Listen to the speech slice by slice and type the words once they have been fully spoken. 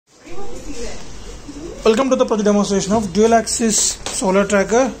Welcome to the project demonstration of dual axis solar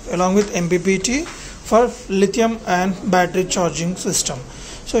tracker along with MPPT for lithium and battery charging system.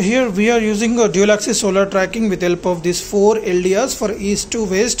 So here we are using a dual axis solar tracking with help of these 4 LDRs for east to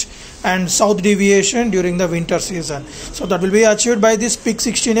west and south deviation during the winter season. So that will be achieved by this PIC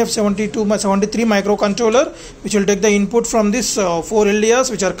 16F73 microcontroller, which will take the input from this 4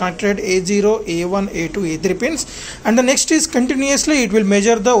 LDRs which are connected A0, A1, A2, A3 pins, and the next is continuously it will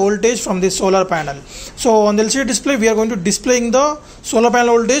measure the voltage from this solar panel. So on the LCD display we are going to displaying the solar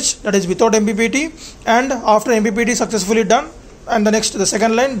panel voltage, that is without MPPT, and after MPPT successfully done, and the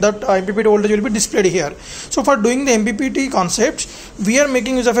second line that MPPT voltage will be displayed here. So for doing the MPPT concept, we are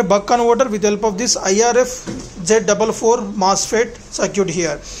making use of a buck converter with help of this IRF Z44 MOSFET circuit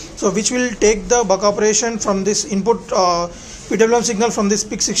here, so which will take the buck operation from this input PWM signal from this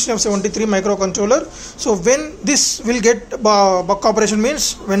PIC 16F73 microcontroller. So when this will get buck operation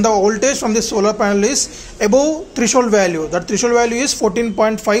means when the voltage from this solar panel is above threshold value, that threshold value is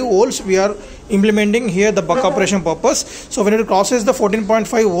 14.5 volts, we are implementing here the buck operation purpose. So when it crosses the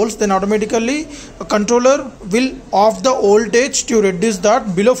 14.5 volts, then automatically a controller will off the voltage to reduce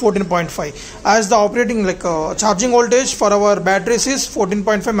that below 14.5, as the operating charging voltage for our batteries is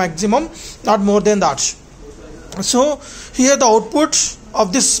 14.5 maximum, not more than that. So here the output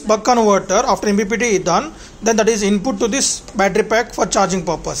of this buck converter after MPPT is done, then that is input to this battery pack for charging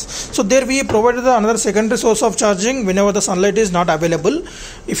purpose. So there we provided another secondary source of charging whenever the sunlight is not available.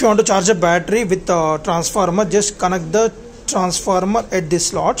 If you want to charge a battery with a transformer, just connect the transformer at this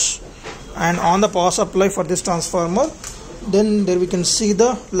slots and on the power supply for this transformer, then there we can see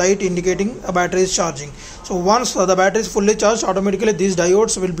the light indicating a battery is charging. So once the battery is fully charged, automatically these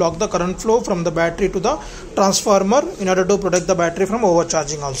diodes will block the current flow from the battery to the transformer in order to protect the battery from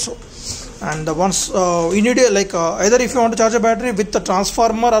overcharging also. And once you need either if you want to charge a battery with the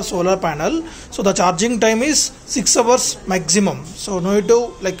transformer or solar panel, so the charging time is 6 hours maximum. So no need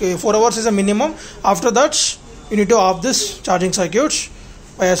to 4 hours is a minimum. After that you need to off this charging circuit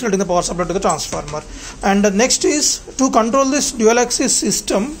by isolating the power supply to the transformer. And the next is to control this dual axis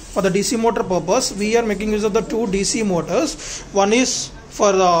system for the DC motor purpose. We are making use of the 2 DC motors. One is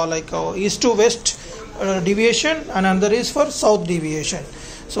for the east to west deviation and another is for south deviation.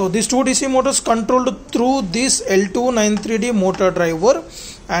 So these 2 DC motors controlled through this L293D motor driver,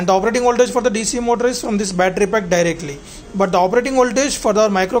 and the operating voltage for the DC motor is from this battery pack directly, but the operating voltage for the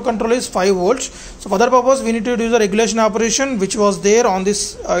microcontroller is 5 volts. So for that purpose we need to use the regulation operation which was there on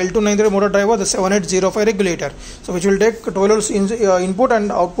this L293 motor driver, the 7805 regulator, so which will take 12 volts input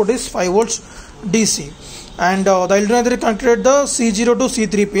and output is 5 volts DC. And the L293 connected the C0 to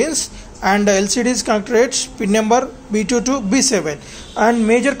C3 pins, and the LCD is connected pin number B2 to B7, and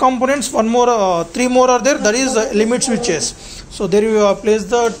major components 3 more are there, that is limit switches. So there you place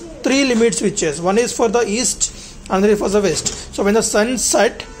the 3 limit switches, one is for the east, another is for the west. So when the sun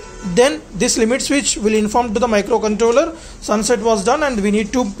set, then this limit switch will inform to the microcontroller sunset was done and we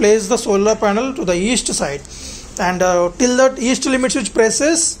need to place the solar panel to the east side, and till that east limit switch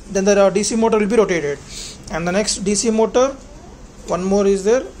presses, then the DC motor will be rotated. And the next DC motor, one more is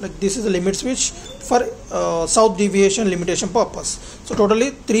there, this is the limit switch for south deviation limitation purpose. So totally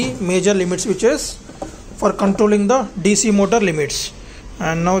 3 major limit switches for controlling the DC motor limits.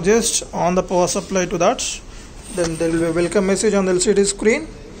 And now just on the power supply to that, then there will be a welcome message on the LCD screen,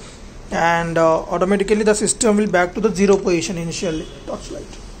 and automatically the system will back to the 0 position initially, torchlight.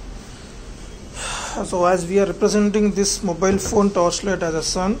 So as we are representing this mobile phone torchlight as a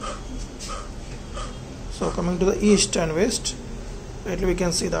sun, so coming to the east and west, we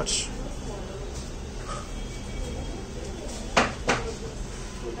can see that.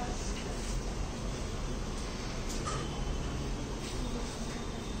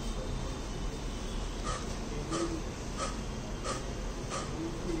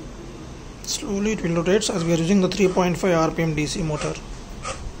 Slowly it will rotate as we are using the 3.5 RPM DC motor.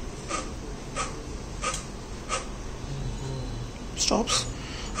 Stops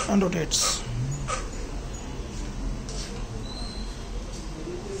and rotates.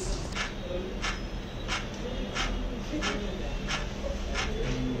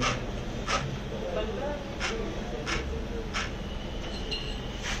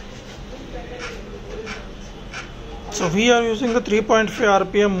 So we are using the 3.5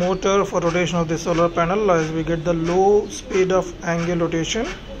 RPM motor for rotation of the solar panel, as we get the low speed of angle rotation.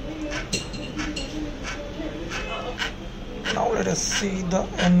 Now let us see the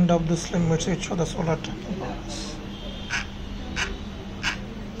end of this limit switch for the solar panel.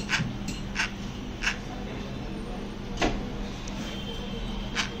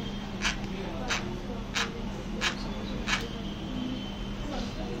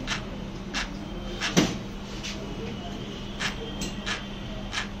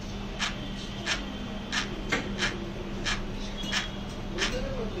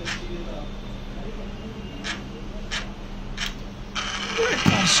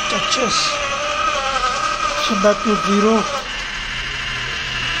 these touches. So back to 0.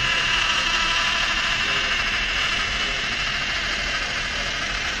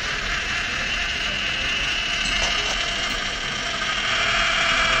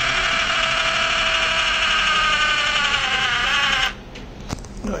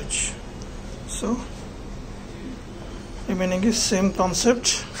 Right, so remaining is same concept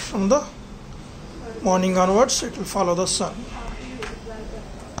from the morning onwards. It will follow the sun.